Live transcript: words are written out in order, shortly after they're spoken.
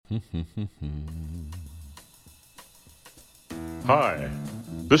Hi,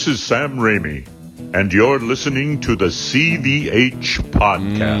 this is Sam Raimi, and you're listening to the CVH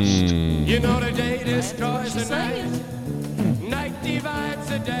Podcast. You know the day destroys the night. Night divides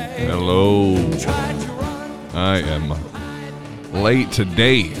the day. Hello. Try to run. I am late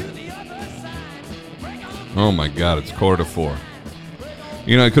today. Oh my God, it's 3:45.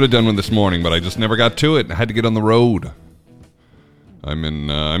 You know, I could have done one this morning, but I just never got to it. I had to get on the road. I'm in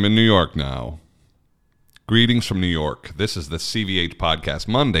New York now. Greetings from New York. This is the CVH Podcast,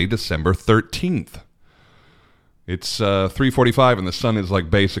 Monday, December 13th. It's 3:45 and the sun is like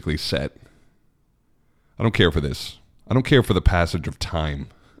basically set. I don't care for this. I don't care for the passage of time.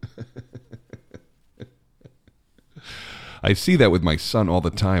 I see that with my son all the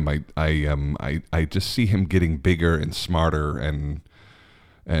time. I just see him getting bigger and smarter, and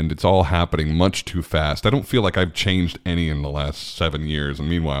it's all happening much too fast. I don't feel like I've changed any in the last 7 years. And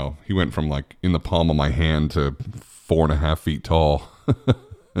meanwhile, he went from like in the palm of my hand to 4.5 feet tall.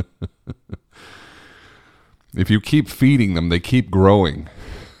 If you keep feeding them, they keep growing.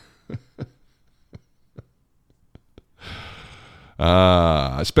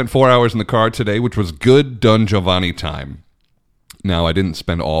 I spent 4 hours in the car today, which was good Don Giovanni time. Now, I didn't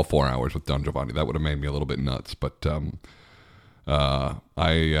spend all 4 hours with Don Giovanni. That would have made me a little bit nuts. But I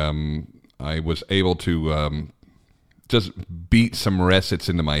was able to just beat some recits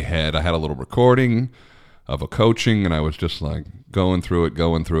into my head. I had a little recording of a coaching, and I was just like going through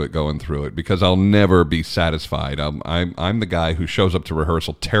it, because I'll never be satisfied. I'm the guy who shows up to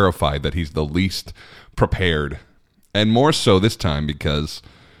rehearsal terrified that he's the least prepared. And more so this time because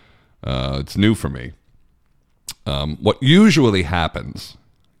it's new for me. What usually happens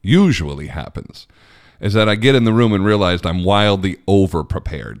is that I get in the room and realize I'm wildly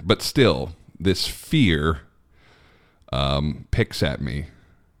over-prepared. But still, this fear picks at me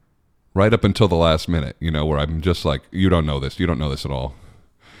right up until the last minute, where I'm just like, you don't know this at all.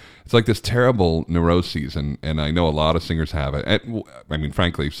 It's like this terrible neuroses, and I know a lot of singers have it. And, I mean,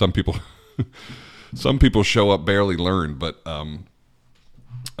 frankly, some people show up barely learned, but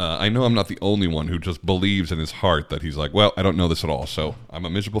I know I'm not the only one who just believes in his heart that he's like, well, I don't know this at all, so I'm a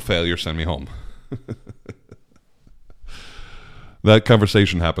miserable failure, send me home. That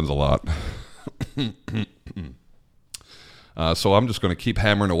conversation happens a lot. So I'm just going to keep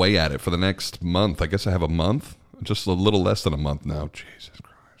hammering away at it for the next month. I guess I have a month, just a little less than a month now. Jesus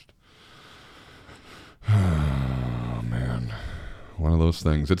Christ. Oh, man. One of those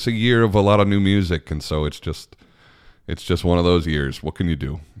things. It's a year of a lot of new music, and so it's just one of those years. What can you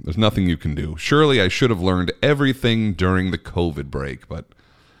do? There's nothing you can do. Surely I should have learned everything during the COVID break, but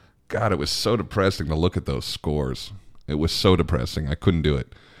God, it was so depressing to look at those scores. It was so depressing. I couldn't do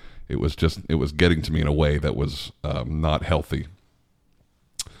it. It was getting to me in a way that was not healthy.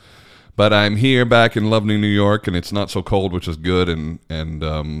 But I'm here back in lovely New York, and it's not so cold, which is good. And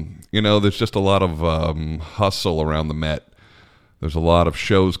there's just a lot of hustle around the Met. There's a lot of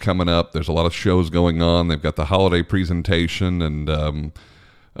shows coming up. There's a lot of shows going on. They've got the holiday presentation, and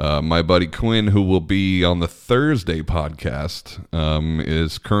my buddy Quinn, who will be on the Thursday podcast,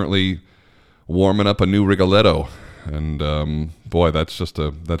 is currently warming up a new Rigoletto. And boy, that's just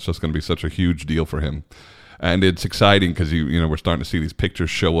going to be such a huge deal for him. And it's exciting because we're starting to see these pictures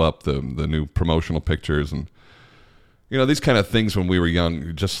show up, the new promotional pictures, and these kind of things when we were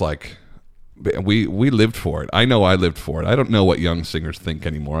young, just like we lived for it. I know I lived for it. I don't know what young singers think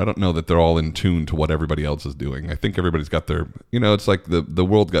anymore. I don't know that they're all in tune to what everybody else is doing. I think everybody's got their, it's like the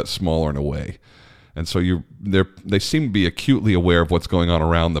world got smaller in a way. And so they seem to be acutely aware of what's going on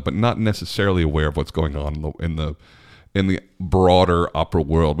around them, but not necessarily aware of what's going on in the broader opera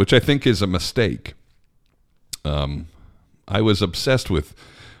world, which I think is a mistake. I was obsessed with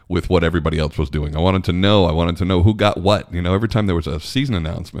what everybody else was doing. I wanted to know who got what. Every time there was a season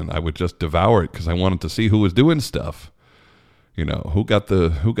announcement, I would just devour it because I wanted to see who was doing stuff. Who got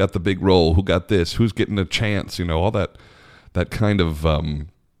the big role, who got this, who's getting a chance. All that kind of.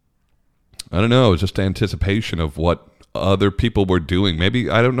 I don't know, it was just anticipation of what other people were doing. Maybe,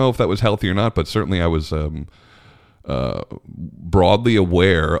 I don't know if that was healthy or not, but certainly I was broadly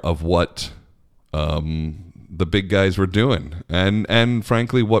aware of what the big guys were doing, and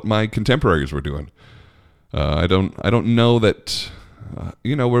frankly, what my contemporaries were doing. I don't know that,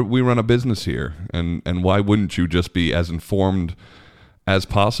 we run a business here, and why wouldn't you just be as informed as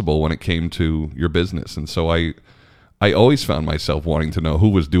possible when it came to your business? And so I always found myself wanting to know who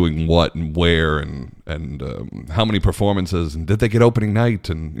was doing what and where, and how many performances, and did they get opening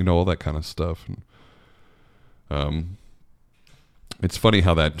night, and all that kind of stuff. And, it's funny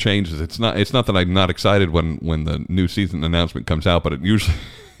how that changes. It's not that I'm not excited when the new season announcement comes out, but it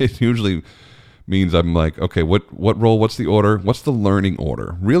it usually means I'm like, okay, what role? What's the order? What's the learning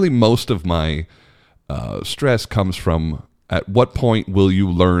order? Really, most of my stress comes from at what point will you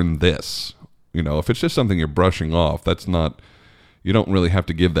learn this? You know, if it's just something you're brushing off, that's not. You don't really have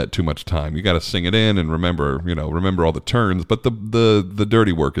to give that too much time. You got to sing it in and remember all the turns. But the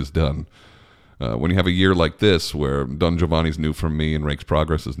dirty work is done. When you have a year like this, where Don Giovanni's new for me and Rake's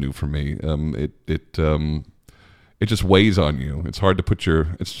Progress is new for me, it just weighs on you. It's hard to put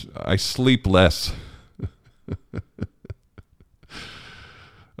I sleep less.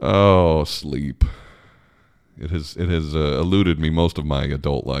 Oh, sleep. It has eluded me most of my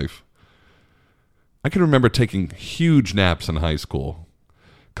adult life. I can remember taking huge naps in high school.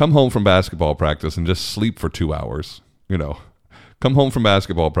 Come home from basketball practice and just sleep for 2 hours. You know, come home from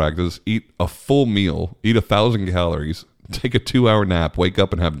basketball practice, eat a full meal, eat 1,000 calories, take a 2-hour nap, wake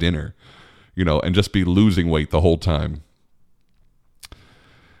up and have dinner. You know, and just be losing weight the whole time.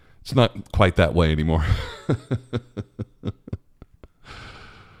 It's not quite that way anymore.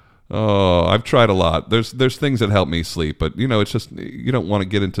 Oh, I've tried a lot. There's things that help me sleep, but you know, it's just you don't want to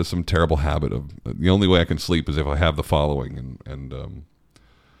get into some terrible habit of the only way I can sleep is if I have the following, and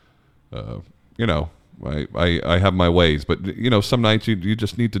you know, I have my ways, but you know, some nights you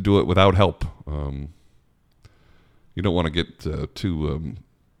just need to do it without help. You don't want to get too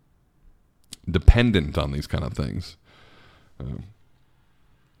dependent on these kind of things.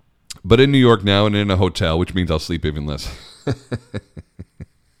 But in New York now and in a hotel, which means I'll sleep even less.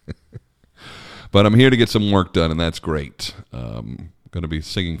 But I'm here to get some work done, and that's great. I'm going to be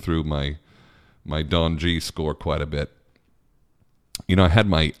singing through my Don G score quite a bit. You know, I had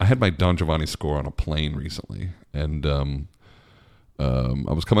my Don Giovanni score on a plane recently, and I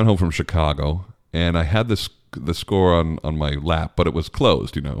was coming home from Chicago, and I had the score on my lap, but it was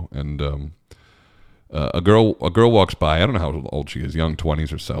closed, you know, and a girl walks by. I don't know how old she is, young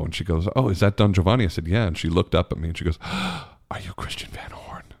 20s or so, and she goes, "Oh, is that Don Giovanni?" I said, "Yeah," and she looked up at me and she goes, "Are you Christian Van Horn?"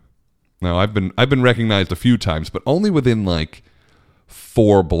 Now I've been recognized a few times, but only within like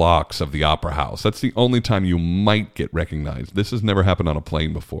 4 blocks of the Opera House. That's the only time you might get recognized. This has never happened on a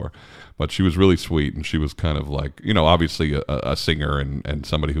plane before, but she was really sweet, and she was kind of like, you know, obviously a singer and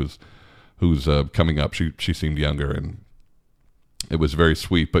somebody who's coming up. She seemed younger, and it was very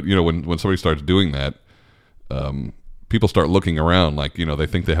sweet. But you know, when somebody starts doing that, people start looking around like, you know, they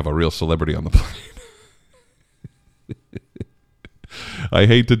think they have a real celebrity on the plane. I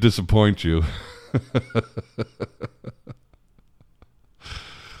hate to disappoint you.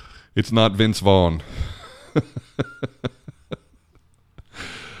 It's not Vince Vaughn.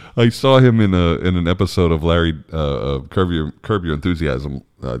 I saw him in an episode of Larry Curb Your Enthusiasm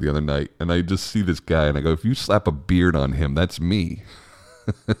the other night, and I just see this guy, and I go, if you slap a beard on him, that's me.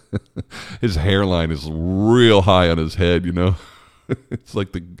 His hairline is real high on his head, you know. It's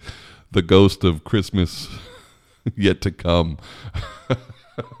like the ghost of Christmas yet to come.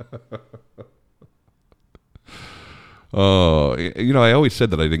 Oh, you know, I always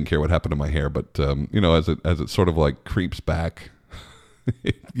said that I didn't care what happened to my hair, but you know, as it sort of like creeps back,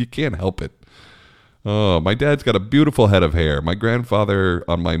 you can't help it. Oh, my dad's got a beautiful head of hair. My grandfather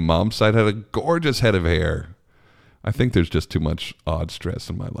on my mom's side had a gorgeous head of hair. I think there's just too much odd stress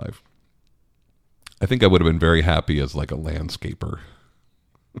in my life. I think I would have been very happy as like a landscaper.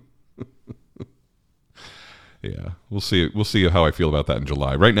 Yeah, we'll see. We'll see how I feel about that in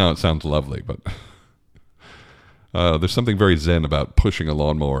July. Right now, it sounds lovely, but there's something very zen about pushing a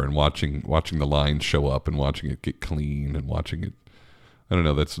lawnmower and watching the lines show up and watching it get clean and watching it. I don't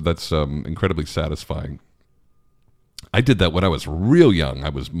know. That's incredibly satisfying. I did that when I was real young. I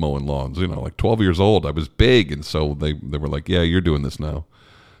was mowing lawns. You know, like 12 years old. I was big, and so they were like, "Yeah, you're doing this now.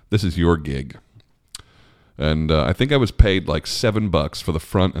 This is your gig." And I think I was paid like $7 for the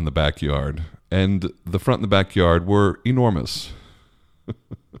front and the backyard. And the front and the backyard were enormous.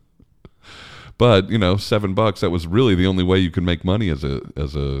 But, you know, $7, that was really the only way you could make money as a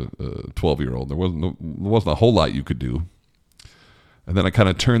 12-year-old. There wasn't a whole lot you could do. And then I kind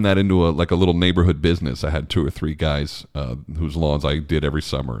of turned that into a little neighborhood business. I had 2 or 3 guys whose lawns I did every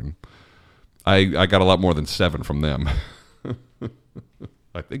summer. And I got a lot more than 7 from them.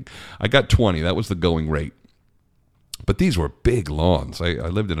 I think I got 20. That was the going rate. But these were big lawns. I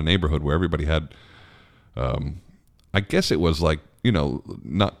lived in a neighborhood where everybody had, I guess it was like, you know,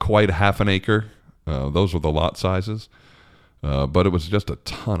 not quite half an acre. Those were the lot sizes. But it was just a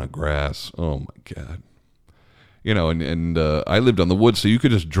ton of grass. Oh, my God. You know, and I lived on the woods, so you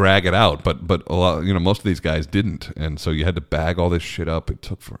could just drag it out. But a lot, you know, most of these guys didn't. And so you had to bag all this shit up. It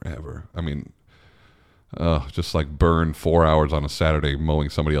took forever. I mean, just like burn 4 hours on a Saturday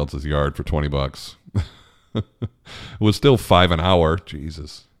mowing somebody else's yard for $20. It was still $5 an hour.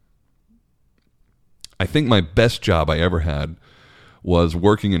 Jesus. I think my best job I ever had was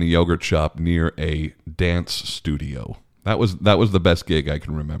working in a yogurt shop near a dance studio. That was the best gig I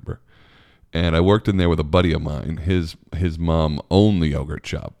can remember. And I worked in there with a buddy of mine. His mom owned the yogurt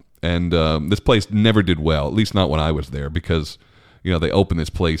shop. And this place never did well, at least not when I was there, because, they opened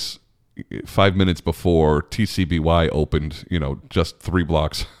this place 5 minutes before TCBY opened, just 3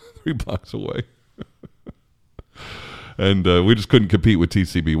 blocks away. And we just couldn't compete with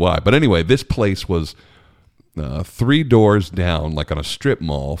TCBY. But anyway, this place was 3 doors down, like on a strip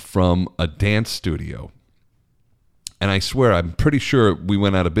mall, from a dance studio. And I swear, I'm pretty sure we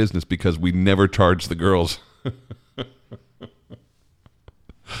went out of business because we never charged the girls.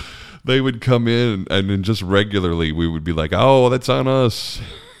 They would come in and then just regularly we would be like, oh, that's on us.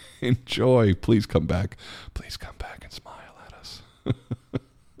 Enjoy. Please come back. Please come back and smile at us.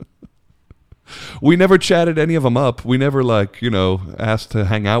 We never chatted any of them up. We never asked to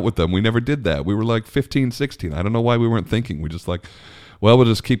hang out with them. We never did that. We were like 15, 16. I don't know why we weren't thinking. We just we'll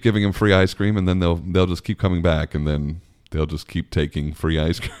just keep giving them free ice cream and then they'll just keep coming back and then they'll just keep taking free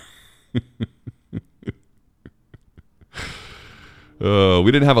ice cream.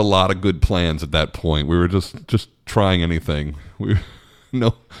 We didn't have a lot of good plans at that point. We were just trying anything. We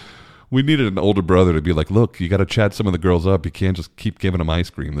needed an older brother to be like, look, you got to chat some of the girls up. You can't just keep giving them ice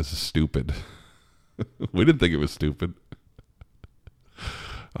cream. This is stupid. We didn't think it was stupid.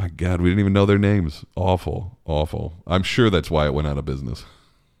 My God, we didn't even know their names. Awful, awful. I'm sure that's why it went out of business.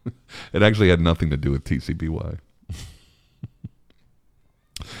 It actually had nothing to do with TCBY.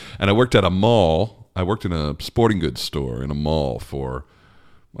 And I worked at a mall. I worked in a sporting goods store in a mall for,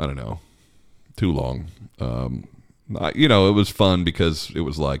 I don't know, too long. It was fun because it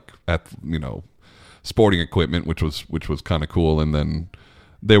was sporting equipment, which was kind of cool. And then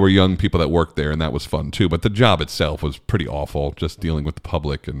there were young people that worked there, and that was fun too. But the job itself was pretty awful, just dealing with the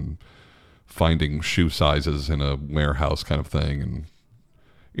public and finding shoe sizes in a warehouse kind of thing.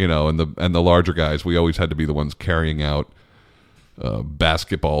 And, and the larger guys, we always had to be the ones carrying out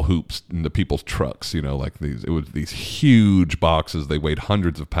basketball hoops into people's trucks, it was these huge boxes. They weighed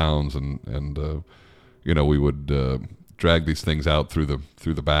hundreds of pounds, and we would drag these things out through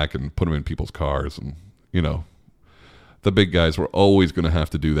the back and put them in people's cars, and the big guys were always going to have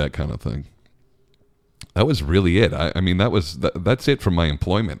to do that kind of thing. That was really it. That's it from my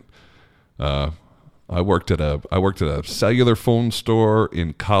employment. I worked at a cellular phone store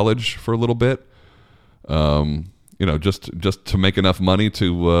in college for a little bit. Just to make enough money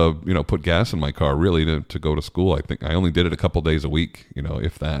to, put gas in my car, really, to go to school. I think I only did it a couple days a week,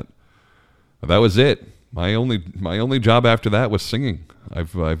 if that. That was it. My only job after that was singing.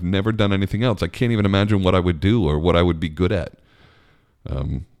 I've never done anything else. I can't even imagine what I would do or what I would be good at.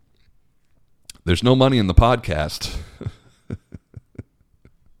 There's no money in the podcast.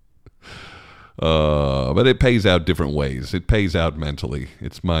 But it pays out different ways. It pays out mentally.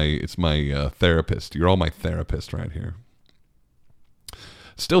 It's my therapist. You're all my therapist right here.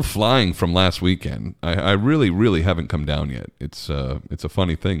 Still flying from last weekend. I really, really haven't come down yet. It's a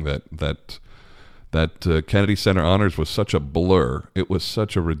funny thing that Kennedy Center Honors was such a blur. It was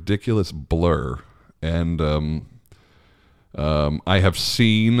such a ridiculous blur. And I have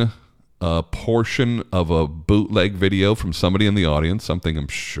seen a portion of a bootleg video from somebody in the audience, something I'm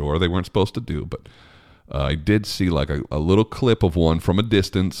sure they weren't supposed to do, but I did see a little clip of one from a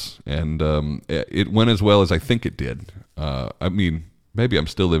distance, and it went as well as I think it did. Maybe I'm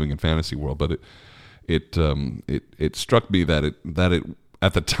still living in fantasy world, but it struck me that it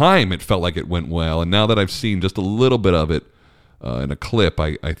at the time it felt like it went well, and now that I've seen just a little bit of it in a clip,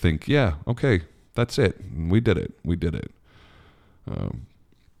 I think, yeah, okay, that's it. We did it.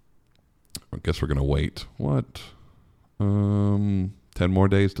 I guess we're going to wait. What? 10 more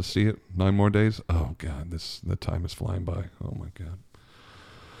days to see it? 9 more days? Oh, God, the time is flying by. Oh, my God.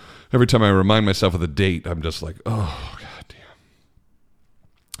 Every time I remind myself of the date, I'm just like, oh, God damn.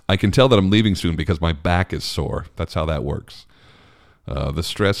 I can tell that I'm leaving soon because my back is sore. That's how that works. The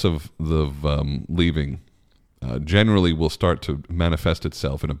stress of leaving generally will start to manifest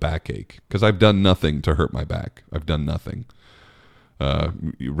itself in a backache because I've done nothing to hurt my back. I've done nothing.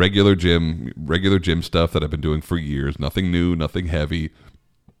 Regular gym stuff that I've been doing for years. Nothing new, nothing heavy,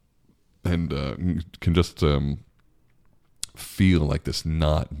 and can just feel like this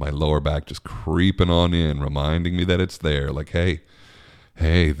knot in my lower back just creeping on in, reminding me that it's there. Like, hey,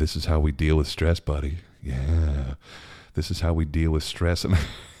 this is how we deal with stress, buddy. Yeah, this is how we deal with stress, and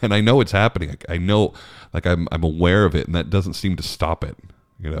I know it's happening. I know, like I'm aware of it, and that doesn't seem to stop it.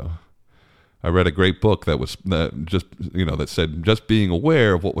 I read a great book that said just being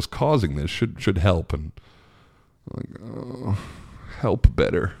aware of what was causing this should help, and help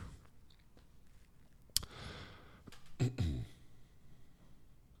better.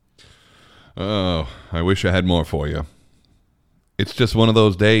 Oh, I wish I had more for you. It's just one of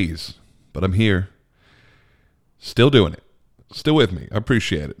those days, but I'm here. Still doing it. Still with me. I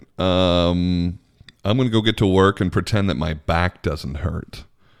appreciate it. I'm going to go get to work and pretend that my back doesn't hurt.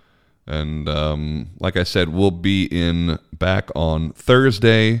 And like I said, we'll be back on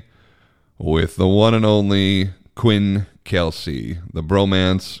Thursday with the one and only Quinn Kelsey. The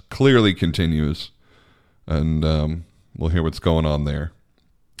bromance clearly continues, and we'll hear what's going on there.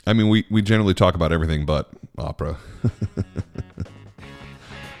 I mean, we generally talk about everything but opera.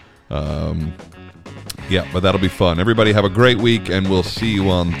 Yeah, but that'll be fun. Everybody have a great week, and we'll see you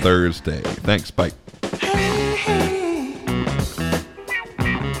on Thursday. Thanks. Bye. Hey, hey.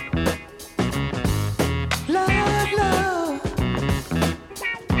 Love, love.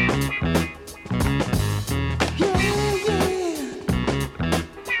 Yeah, yeah.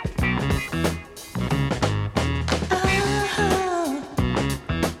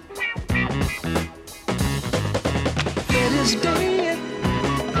 It is dead.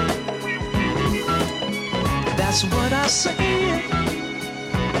 That's what I said.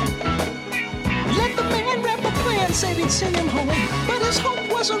 Let the man rap a plan, said he'd send him home, but his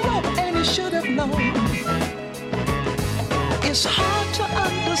hope wasn't rope, and he should have known. It's hard to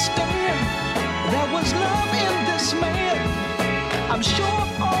understand there was love in this man. I'm sure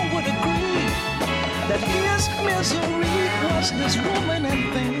all would agree that his misery was his woman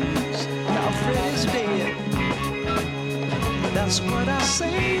and things. Now Fred is dead. That's what I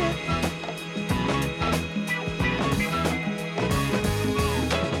said.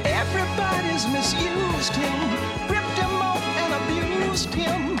 Everybody's misused him, ripped him off and abused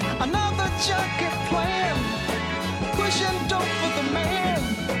him. Another junket plan, pushing dope for the man.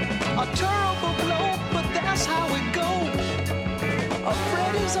 A terrible blow, but that's how it goes.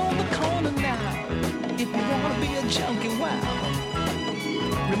 Freddy's on the corner now. If you wanna be a junkie, wow.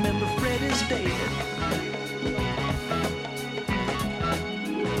 Remember Freddy's dead.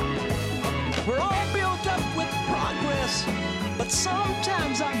 We're all built up with progress, but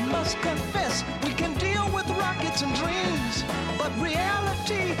sometimes I must confess we can deal with rockets and dreams, but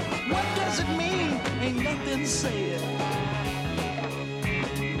reality, what does it mean? Ain't nothing said,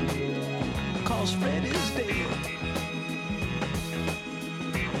 'cause Fred is dead.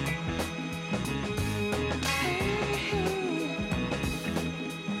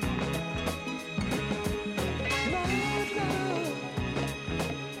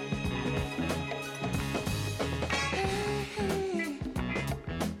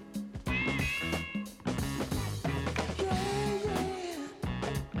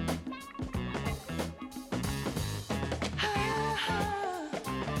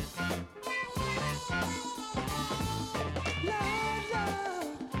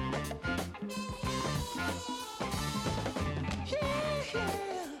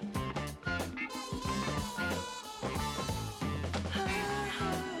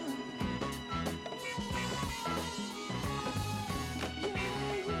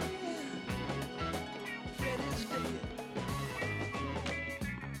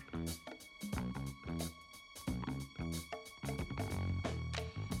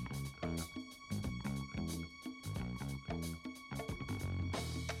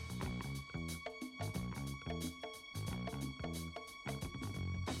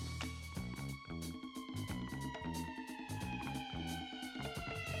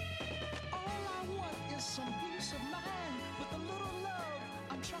 Some peace of mind with a little love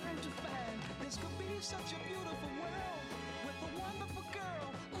I'm trying to find. This could be such a beautiful world with a wonderful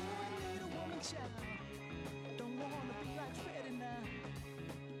girl. Ooh, I need a woman child. Don't wanna be like Freddie now,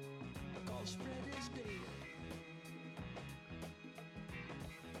 'cause Freddie's dead.